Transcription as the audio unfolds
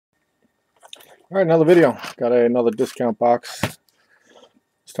Alright, another video. Got another discount box.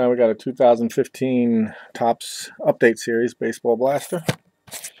 This time we got a 2015 Topps Update Series Baseball Blaster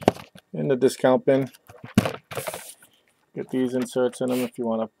in the discount bin. Get these inserts in them if you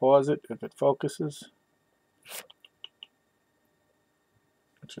want to pause it, if it focuses.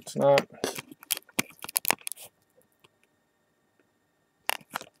 Which it's not.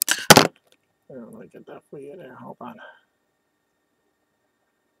 Let me get that for you there. Hold on.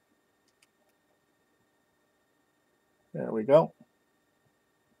 There we go.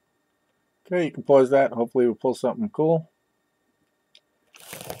 Okay, you can pause that. Hopefully we'll pull something cool.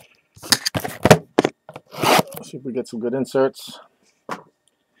 Let's see if we get some good inserts. I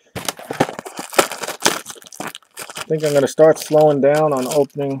think I'm going to start slowing down on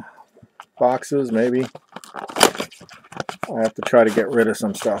opening boxes, maybe. I have to try to get rid of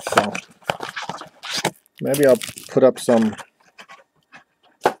some stuff, so maybe I'll put up some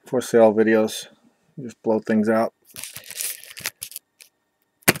for sale videos. Just blow things out.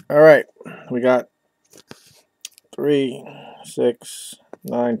 Alright, we got 3, 6,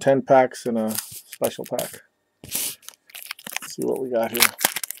 9, 10 packs in a special pack. Let's see what we got here.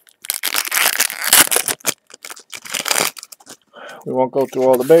 We won't go through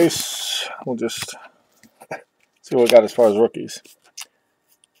all the base. We'll just see what we got as far as rookies.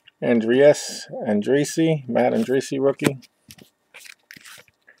 Andresi, Matt Andresi rookie.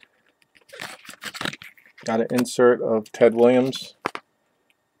 Got an insert of Ted Williams.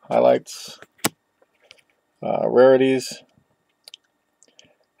 Highlights. Rarities.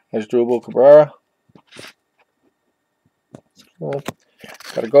 Asdrubal Cabrera. Cool.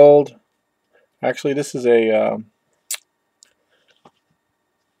 Got a gold. Actually, this is a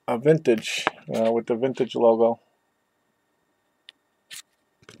vintage with the vintage logo.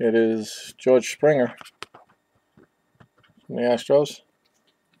 It is George Springer from the Astros.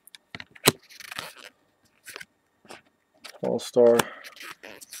 All-Star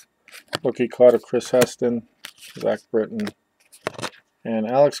rookie card of Chris Heston, Zach Britton, and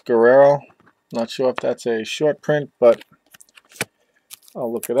Alex Guerrero. Not sure if that's a short print, but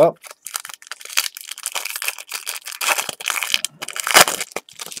I'll look it up.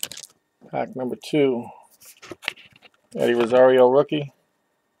 Pack number 2, Eddie Rosario rookie.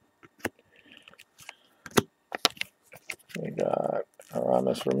 We got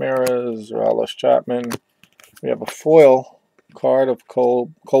Aramis Ramirez, Raul Chapman. We have a foil card of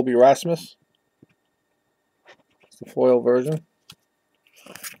Colby Rasmus. It's the foil version.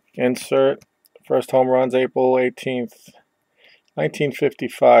 Insert. First home runs April 18th,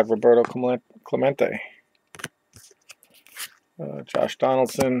 1955. Roberto Clemente. Josh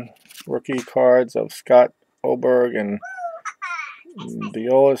Donaldson. Rookie cards of Scott Oberg and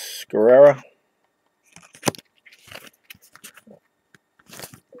Deolis Guerrera.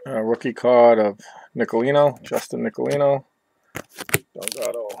 Rookie card of Nicolino, Justin Nicolino.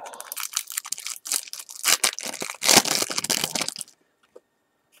 Delgado.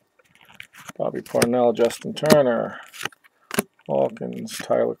 Bobby Parnell, Justin Turner. Hawkins,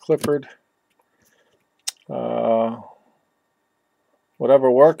 Tyler Clifford. Whatever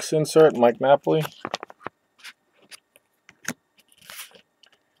works, insert Mike Napoli.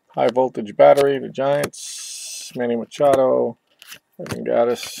 High voltage battery, the Giants. Manny Machado. Evan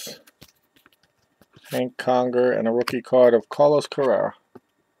Gattis. Hank Conger, and a rookie card of Carlos Carrera.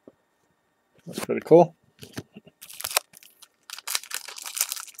 That's pretty cool.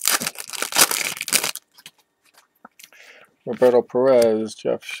 Roberto Perez,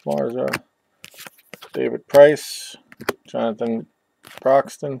 Jeff Schmarzer, David Price, Jonathan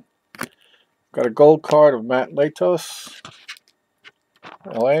Broxton. Got a gold card of Matt Latos,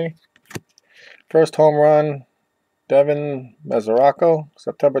 LA. First home run, Devin Mesoraco,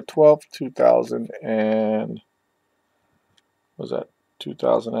 September 12th,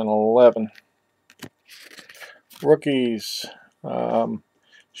 2011. Rookies,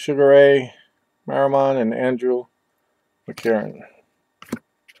 Sugar Ray Marimon and Andrew McCarron.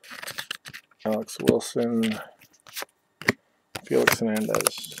 Alex Wilson, Felix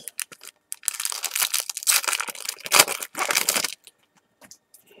Hernandez.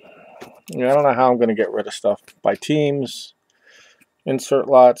 Yeah, I don't know how I'm going to get rid of stuff by teams, insert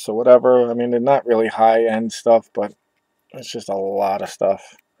lots, or whatever. I mean, they're not really high-end stuff, but it's just a lot of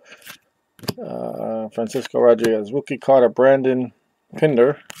stuff. Francisco Rodriguez, rookie card of Brandon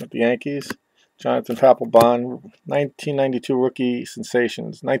Pinder with the Yankees. Jonathan Papelbon, 1992 rookie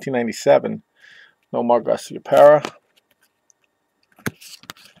sensations. 1997, Nomar Garciaparra.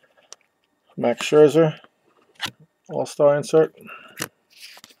 Max Scherzer, All-Star insert.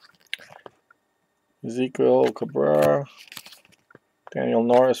 Ezequiel Cabrera, Daniel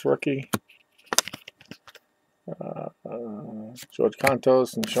Norris rookie. George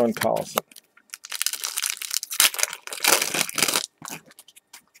Contos and Sean Collison.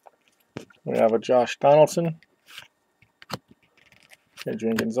 We have a Josh Donaldson,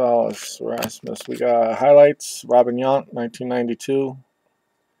 Adrian Gonzalez, Rasmus. We got highlights, Robin Yount, 1992.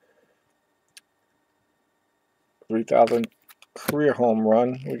 3,000 career home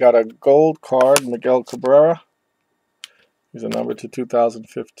run. We got a gold card, Miguel Cabrera. He's a number to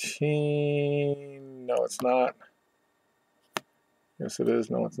 2015. No, it's not. Yes, it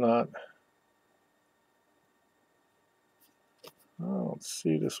is. No, it's not. Oh, let's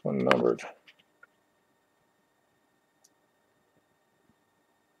see this one numbered.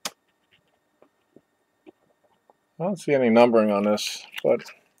 I don't see any numbering on this, but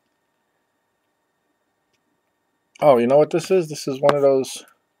oh, you know what this is? This is one of those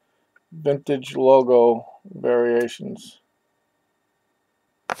vintage logo variations.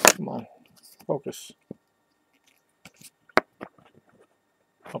 Come on, focus.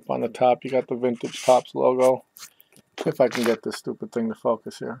 Up on the top, you got the Vintage Tops logo. If I can get this stupid thing to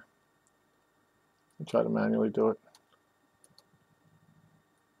focus here. I'll try to manually do it.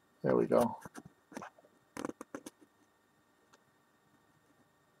 There we go.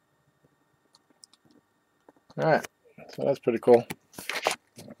 Alright, so that's pretty cool.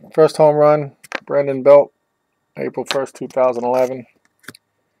 First home run, Brendan Belt, April 1st, 2011.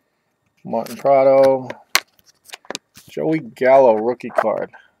 Martin Prado. Joey Gallo rookie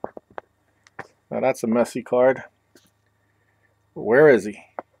card. Now that's a messy card. Where is he?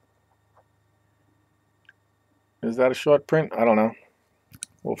 Is that a short print? I don't know.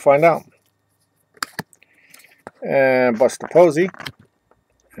 We'll find out. And Buster Posey.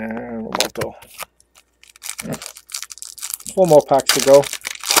 And Roberto. 4 more packs to go.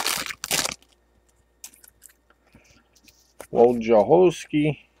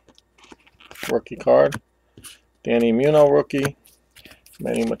 Wojciechowski rookie card. Danny Muno rookie.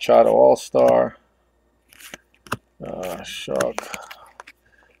 Manny Machado All-Star. Shark.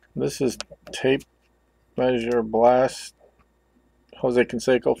 This is tape measure blast. Jose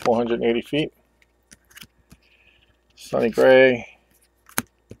Canseco, 480 feet. Sonny Gray.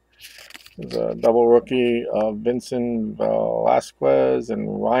 There's a double rookie of Vincent Velasquez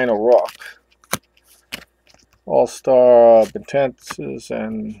and Ryan O'Rourke. All-Star Betances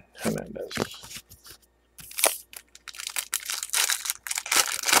and Hernandez.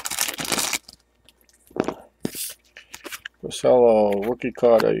 Porcello rookie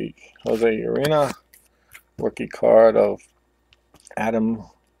card of Jose Urena. Rookie card of Adam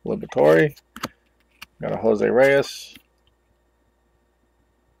Liberatore. Got a Jose Reyes.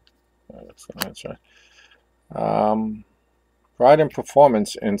 That's right. Pride and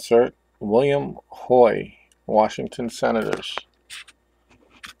Performance insert. William Hoy, Washington Senators.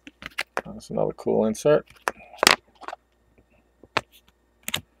 That's another cool insert.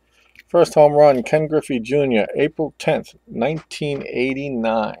 First home run, Ken Griffey Jr., April 10th,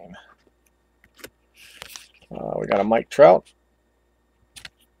 1989. We got a Mike Trout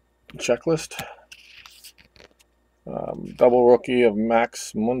checklist. Double rookie of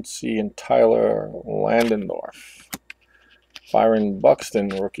Max Muncy and Tyler Landendorf. Byron Buxton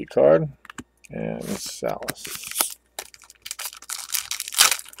rookie card. And Salas.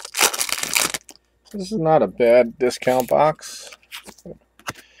 This is not a bad discount box.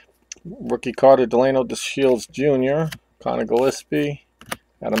 Rookie card of Delano DeShields Jr., Connor Gillespie,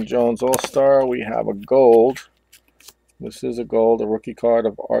 Adam Jones All-Star. We have a gold. This is a gold, a rookie card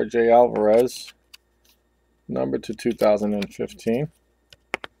of RJ Alvarez, number to 2015.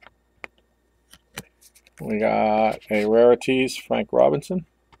 We got a rarities Frank Robinson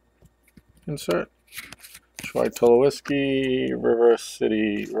insert. Troy Tulowitzki, River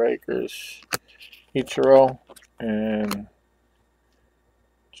City Rakers, Ichiro, and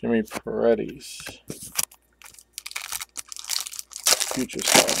Jimmy Paredes. Future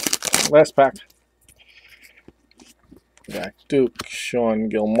Star. Last pack. Jack Duke, Sean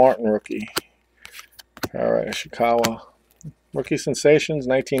Gilmartin rookie. Alright, Ishikawa. Rookie Sensations,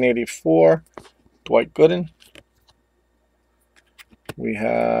 1984. Dwight Gooden. We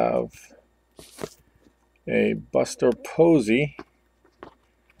have a Buster Posey.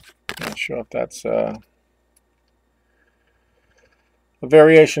 Not sure if that's a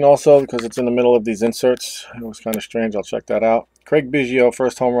variation also because it's in the middle of these inserts. It was kind of strange. I'll check that out. Craig Biggio,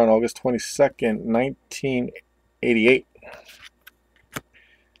 first home run, August 22nd, 1988.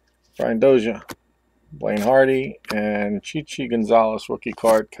 Brian Dozier, Blaine Hardy, and Chichi Gonzalez rookie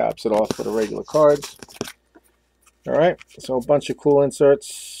card caps it off for the regular cards. All right, so a bunch of cool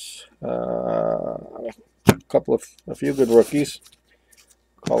inserts. A few good rookies.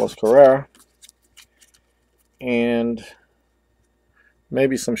 Carlos Carrera. and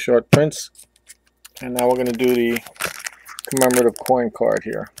maybe some short prints. And now we're going to do the commemorative coin card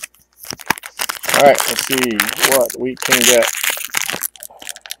here. Alright, let's see what we can get.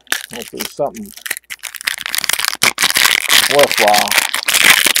 Hopefully something worthwhile.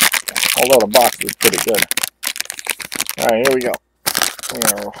 Although the box is pretty good. Alright, here we go. I'm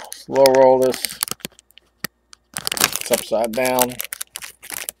going to slow roll this. It's upside down.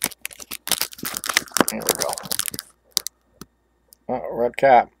 Here we go. Oh, red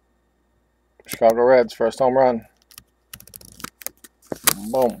cap. Chicago Reds, first home run.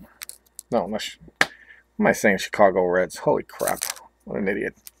 Boom. No, what am I saying? Chicago Reds. Holy crap. What an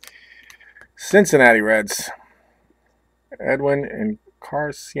idiot. Cincinnati Reds. Edwin and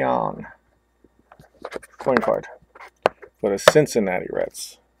Carcion. Coin card for the Cincinnati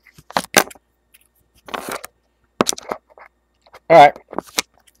Reds. Alright.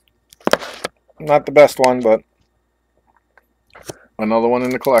 Not the best one, but another one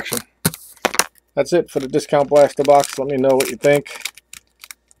in the collection. That's it for the Discount Blaster box. Let me know what you think.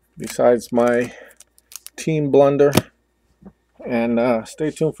 Besides my team blunder. And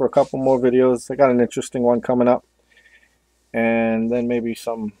stay tuned for a couple more videos. I got an interesting one coming up. And then maybe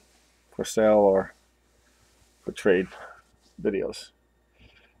some for sale or for trade videos.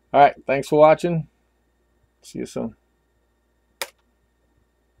 Alright, thanks for watching. See you soon.